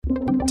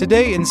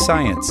Today in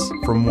Science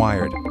from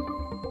Wired.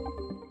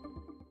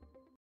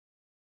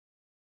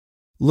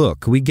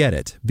 Look, we get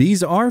it.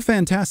 Bees are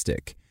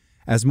fantastic.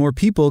 As more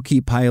people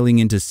keep piling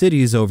into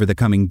cities over the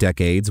coming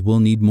decades, we'll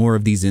need more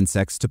of these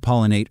insects to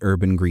pollinate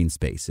urban green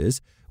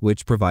spaces,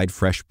 which provide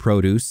fresh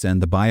produce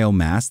and the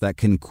biomass that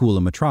can cool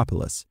a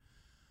metropolis.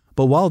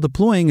 But while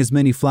deploying as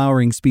many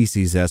flowering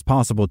species as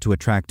possible to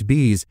attract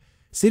bees,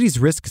 cities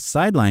risk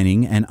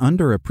sidelining an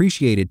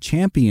underappreciated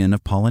champion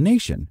of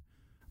pollination,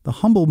 the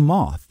humble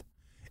moth.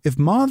 If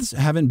moths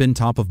haven't been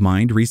top of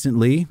mind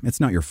recently, it's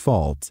not your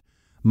fault.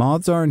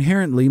 Moths are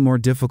inherently more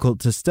difficult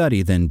to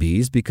study than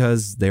bees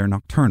because they're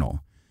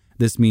nocturnal.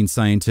 This means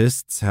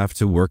scientists have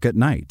to work at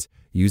night,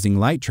 using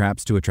light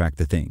traps to attract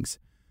the things.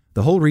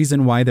 The whole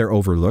reason why they're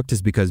overlooked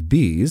is because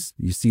bees,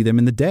 you see them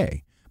in the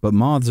day, but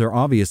moths are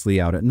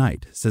obviously out at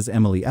night, says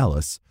Emily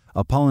Ellis,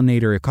 a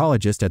pollinator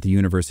ecologist at the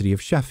University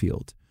of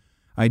Sheffield.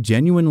 I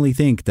genuinely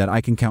think that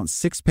I can count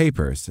 6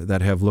 papers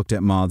that have looked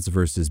at moths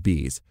versus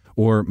bees,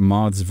 or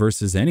moths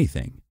versus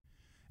anything.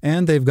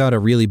 And they've got a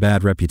really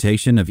bad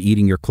reputation of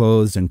eating your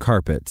clothes and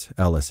carpet,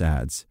 Ellis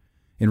adds.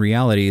 In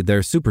reality,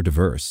 they're super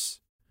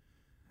diverse.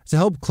 To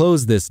help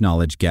close this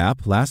knowledge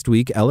gap, last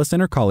week Ellis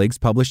and her colleagues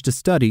published a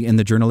study in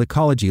the journal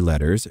Ecology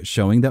Letters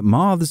showing that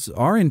moths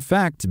are in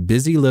fact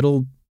busy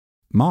little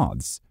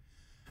moths.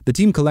 The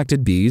team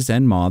collected bees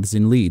and moths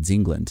in Leeds,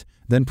 England,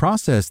 then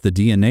processed the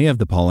DNA of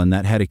the pollen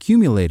that had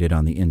accumulated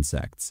on the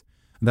insects.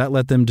 That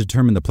let them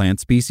determine the plant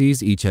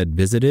species each had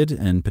visited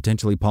and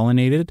potentially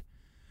pollinated.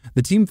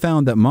 The team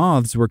found that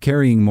moths were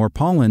carrying more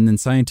pollen than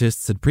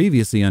scientists had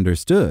previously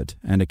understood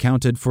and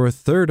accounted for a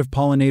third of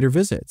pollinator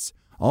visits,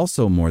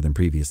 also more than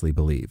previously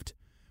believed.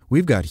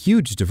 We've got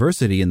huge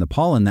diversity in the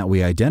pollen that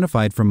we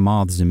identified from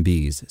moths and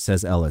bees,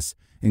 says Ellis,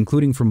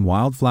 including from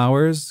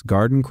wildflowers,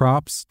 garden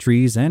crops,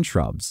 trees, and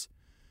shrubs.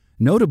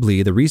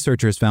 Notably, the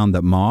researchers found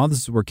that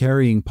moths were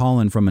carrying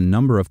pollen from a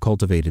number of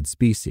cultivated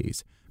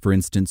species, for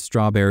instance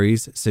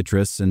strawberries,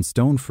 citrus, and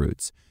stone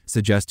fruits,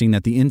 suggesting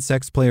that the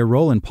insects play a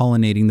role in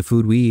pollinating the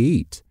food we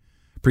eat.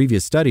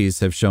 Previous studies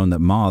have shown that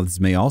moths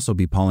may also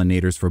be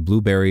pollinators for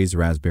blueberries,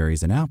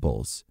 raspberries, and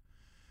apples.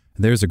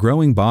 There's a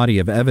growing body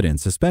of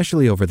evidence,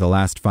 especially over the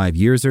last 5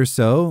 years or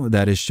so,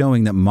 that is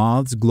showing that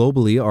moths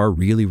globally are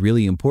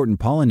really important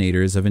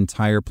pollinators of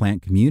entire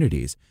plant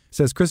communities,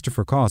 says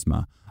Christopher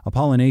Cosma, a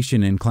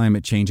pollination and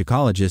climate change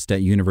ecologist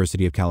at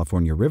University of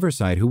California,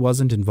 Riverside, who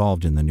wasn't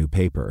involved in the new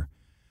paper.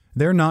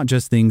 They're not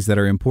just things that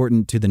are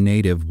important to the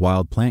native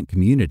wild plant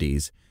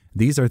communities.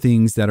 These are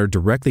things that are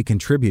directly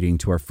contributing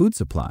to our food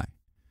supply.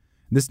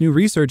 This new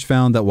research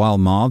found that while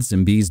moths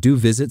and bees do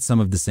visit some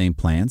of the same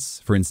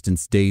plants, for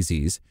instance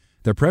daisies,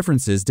 their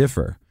preferences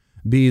differ.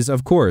 Bees,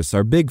 of course,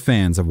 are big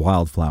fans of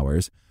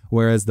wildflowers,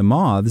 whereas the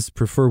moths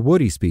prefer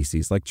woody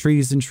species like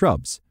trees and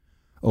shrubs.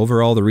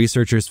 Overall, the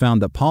researchers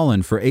found that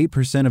pollen for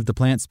 8% of the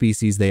plant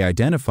species they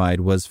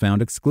identified was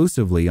found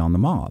exclusively on the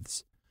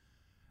moths.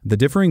 The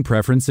differing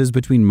preferences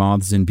between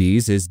moths and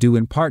bees is due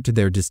in part to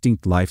their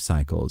distinct life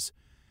cycles.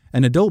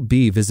 An adult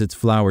bee visits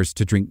flowers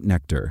to drink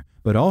nectar,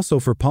 but also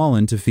for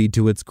pollen to feed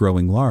to its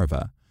growing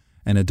larva.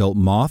 An adult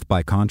moth,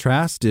 by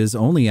contrast, is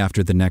only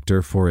after the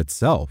nectar for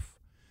itself.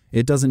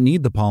 It doesn't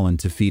need the pollen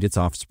to feed its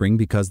offspring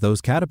because those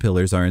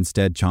caterpillars are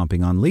instead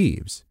chomping on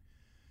leaves.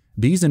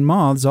 Bees and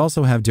moths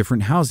also have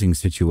different housing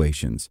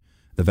situations.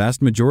 The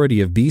vast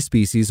majority of bee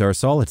species are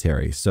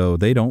solitary, so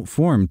they don't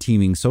form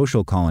teeming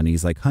social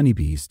colonies like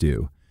honeybees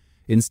do.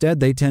 Instead,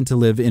 they tend to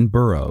live in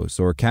burrows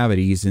or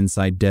cavities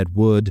inside dead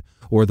wood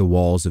or the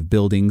walls of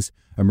buildings,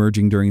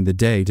 emerging during the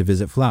day to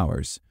visit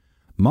flowers.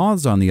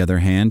 Moths, on the other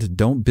hand,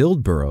 don't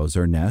build burrows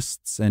or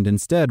nests and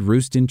instead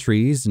roost in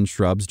trees and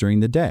shrubs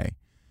during the day.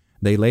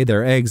 They lay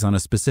their eggs on a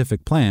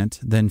specific plant,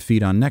 then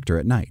feed on nectar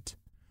at night.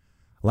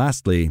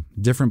 Lastly,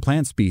 different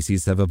plant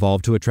species have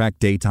evolved to attract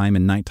daytime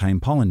and nighttime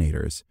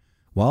pollinators.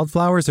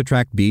 Wildflowers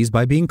attract bees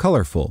by being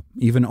colorful,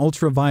 even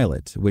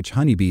ultraviolet, which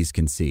honeybees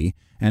can see,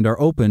 and are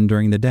open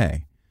during the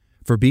day.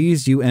 For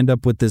bees, you end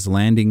up with this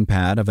landing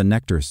pad of a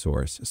nectar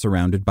source,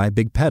 surrounded by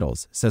big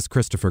petals, says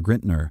Christopher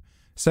Grintner,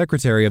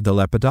 secretary of the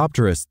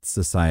Lepidopterists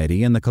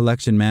Society and the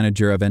collection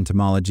manager of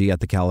entomology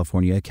at the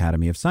California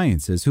Academy of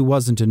Sciences, who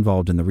wasn't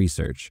involved in the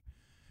research.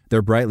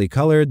 They're brightly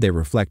colored, they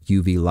reflect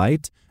UV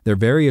light, they're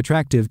very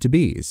attractive to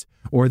bees,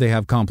 or they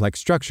have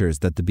complex structures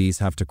that the bees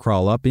have to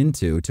crawl up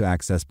into to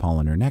access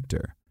pollen or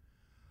nectar.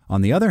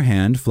 On the other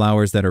hand,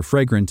 flowers that are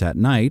fragrant at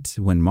night,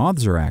 when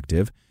moths are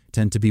active,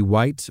 tend to be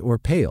white or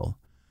pale.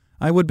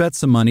 I would bet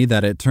some money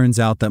that it turns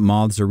out that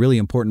moths are really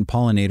important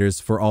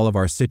pollinators for all of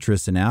our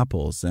citrus and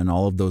apples and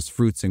all of those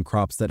fruits and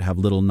crops that have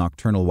little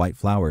nocturnal white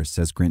flowers,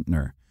 says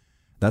Grintner.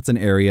 That's an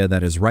area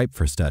that is ripe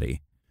for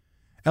study.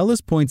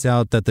 Ellis points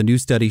out that the new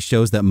study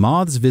shows that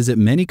moths visit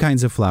many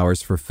kinds of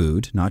flowers for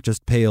food, not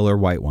just pale or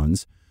white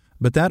ones,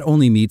 but that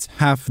only meets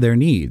half their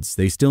needs.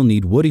 They still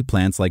need woody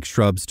plants like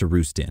shrubs to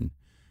roost in.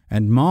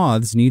 And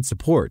moths need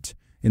support.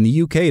 In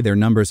the UK, their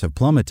numbers have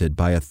plummeted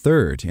by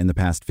 1/3 in the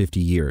past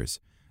 50 years.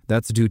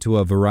 That's due to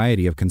a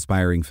variety of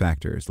conspiring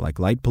factors like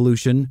light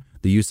pollution,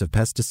 the use of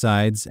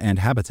pesticides, and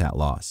habitat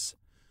loss.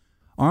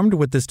 Armed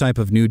with this type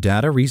of new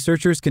data,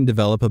 researchers can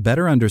develop a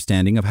better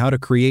understanding of how to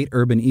create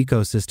urban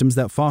ecosystems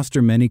that foster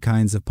many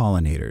kinds of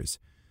pollinators.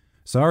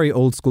 Sorry,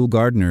 old-school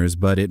gardeners,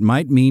 but it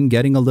might mean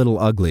getting a little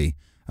ugly.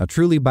 A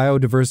truly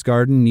biodiverse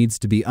garden needs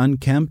to be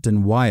unkempt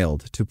and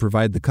wild to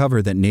provide the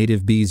cover that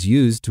native bees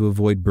use to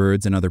avoid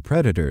birds and other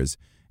predators,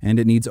 and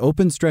it needs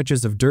open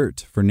stretches of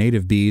dirt for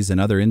native bees and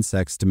other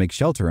insects to make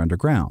shelter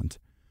underground.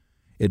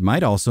 It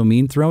might also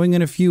mean throwing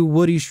in a few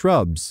woody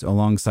shrubs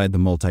alongside the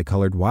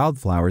multicolored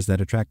wildflowers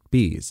that attract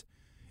bees.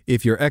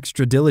 If you're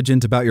extra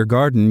diligent about your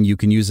garden, you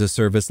can use a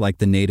service like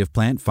the Native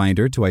Plant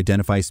Finder to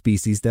identify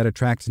species that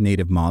attract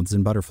native moths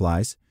and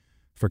butterflies.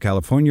 For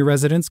California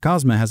residents,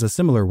 Cosma has a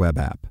similar web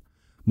app.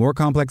 More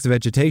complex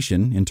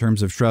vegetation, in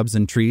terms of shrubs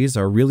and trees,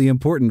 are really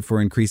important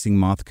for increasing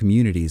moth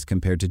communities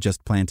compared to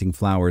just planting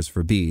flowers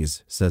for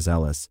bees, says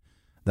Ellis.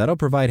 That'll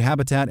provide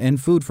habitat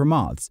and food for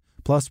moths,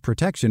 plus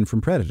protection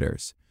from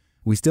predators.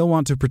 We still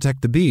want to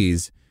protect the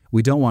bees.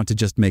 We don't want to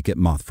just make it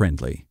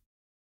moth-friendly.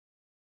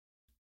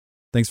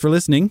 Thanks for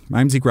listening.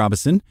 I'm Zeke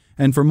Robison,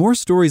 and for more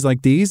stories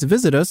like these,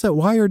 visit us at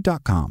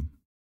Wired.com.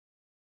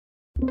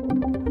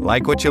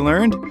 Like what you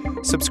learned?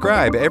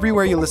 Subscribe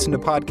everywhere you listen to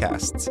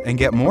podcasts and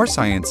get more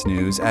science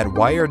news at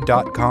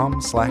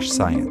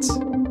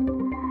Wired.com/science.